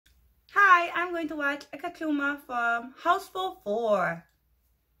Tonight I'm going to watch a Chumma from Housefull 4.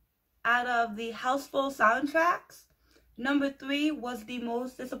 Out of the Housefull soundtracks, number 3 was the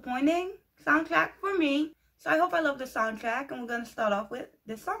most disappointing soundtrack for me. So I hope I love the soundtrack, and we're going to start off with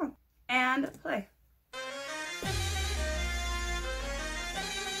this song and play.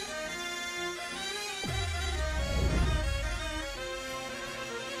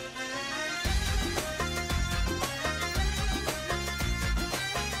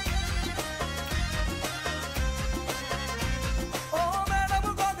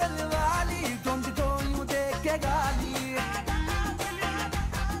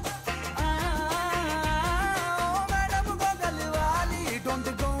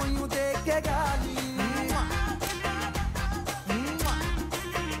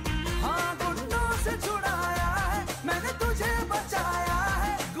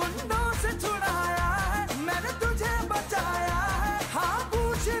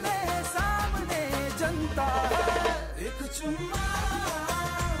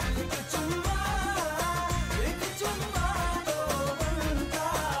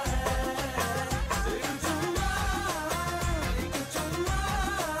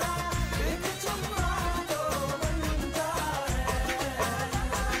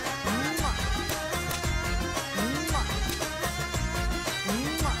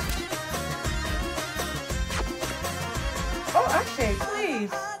 Oh, Akshay,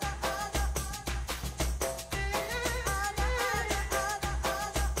 please.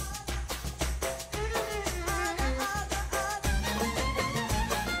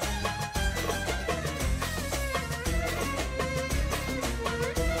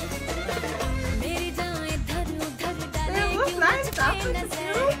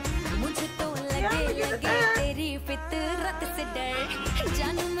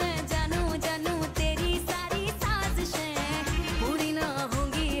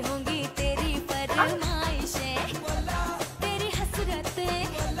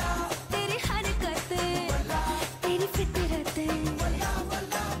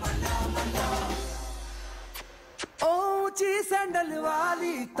 Sandal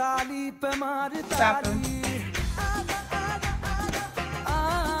वाली ताली पे मार ताली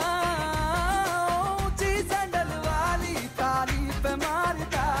ऊंची sandal वाली ताली पे मार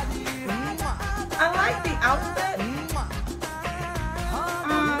ताली I like the outfit.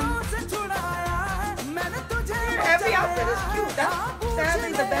 Every outfit is cute. That's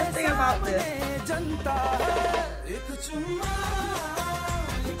sadly the best thing about this.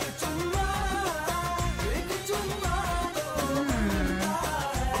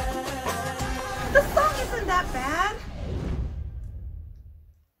 The song isn't that bad.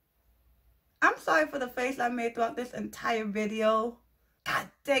 I'm sorry for the face I made throughout this entire video. God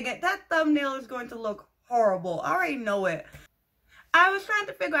dang it, that thumbnail is going to look horrible. I already know it. I was trying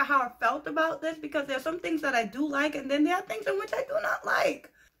to figure out how I felt about this because there are some things that I do like, and then there are things in which I do not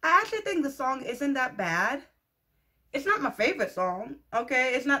like. I actually think the song isn't that bad. It's not my favorite song,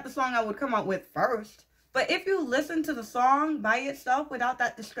 okay? It's not the song I would come out with first. But if you listen to the song by itself without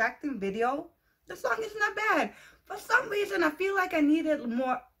that distracting video, the song isn't that bad. For some reason, I feel like I needed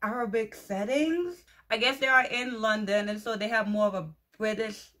more Arabic settings. I guess they are in London, and so they have more of a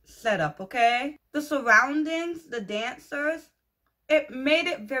British setup, okay? The surroundings, the dancers, it made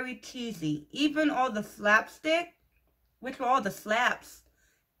it very cheesy. Even all the slapstick, which were all the slaps,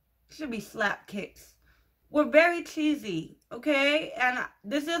 should be slap kicks, were very cheesy, okay? And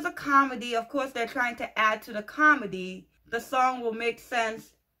this is a comedy. Of course, they're trying to add to the comedy. The song will make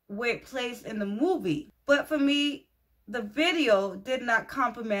sense where it plays in the movie. But for me, the video did not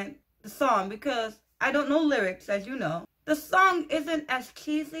complement the song because I don't know lyrics, as you know. The song isn't as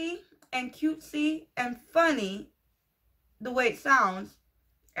cheesy and cutesy and funny the way it sounds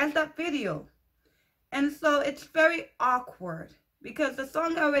as that video. And so it's very awkward because the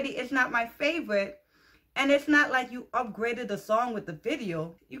song already is not my favorite, and it's not like you upgraded the song with the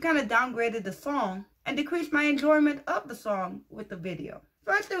video. You kind of downgraded the song and decreased my enjoyment of the song with the video.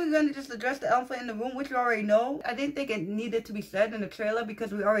 First thing, we're going to just address the elephant in the room, which we already know. I didn't think it needed to be said in the trailer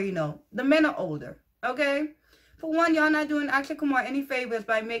because we already know. The men are older, okay? For one, y'all not doing Akshay Kumar any favors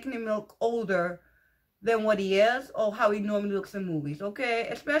by making him look older than what he is or how he normally looks in movies, okay?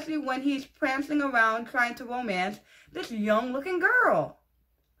 Especially when he's prancing around trying to romance this young-looking girl.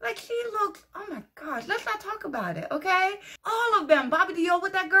 Like, she looks, oh my gosh, let's not talk about it, okay? All of them, Bobby Deol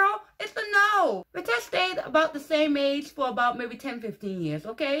with that girl, it's a no. Ritesh stayed about the same age for about maybe 10, 15 years,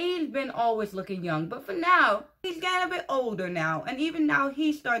 okay? He's been always looking young, but for now, he's getting a bit older now. And even now,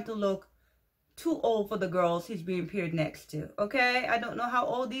 he's starting to look too old for the girls he's being paired next to, okay? I don't know how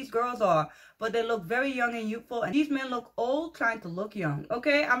old these girls are, but they look very young and youthful, and these men look old trying to look young,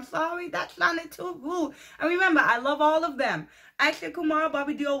 okay? I'm sorry, that sounded too rude. And remember, I love all of them. Akshay, Kumar,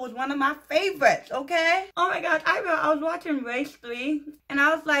 Bobby Deol was one of my favorites, okay? Oh my gosh, I was watching Race 3, and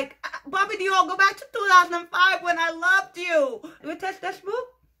I was like, Bobby Deol, go back to 2005 when I loved you. Ritesh,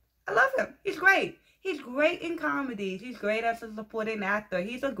 I love him. He's great. He's great in comedies. He's great as a supporting actor.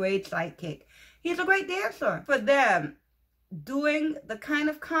 He's a great sidekick. He's a great dancer. For them, doing the kind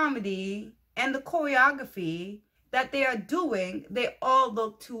of comedy and the choreography that they are doing, they all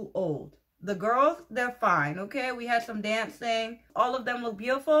look too old. The girls, they're fine, okay? We had some dancing. All of them look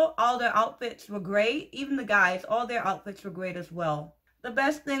beautiful. All their outfits were great. Even the guys, all their outfits were great as well. The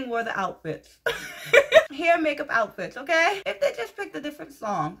best thing were the outfits. Hair, makeup, outfits, okay? If they just picked a different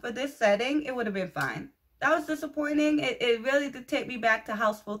song for this setting, it would have been fine. That was disappointing. It really did take me back to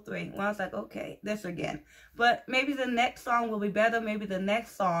Housefull 3, when I was like, okay, this again. But maybe the next song will be better. Maybe the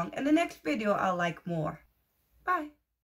next song and the next video I'll like more. Bye.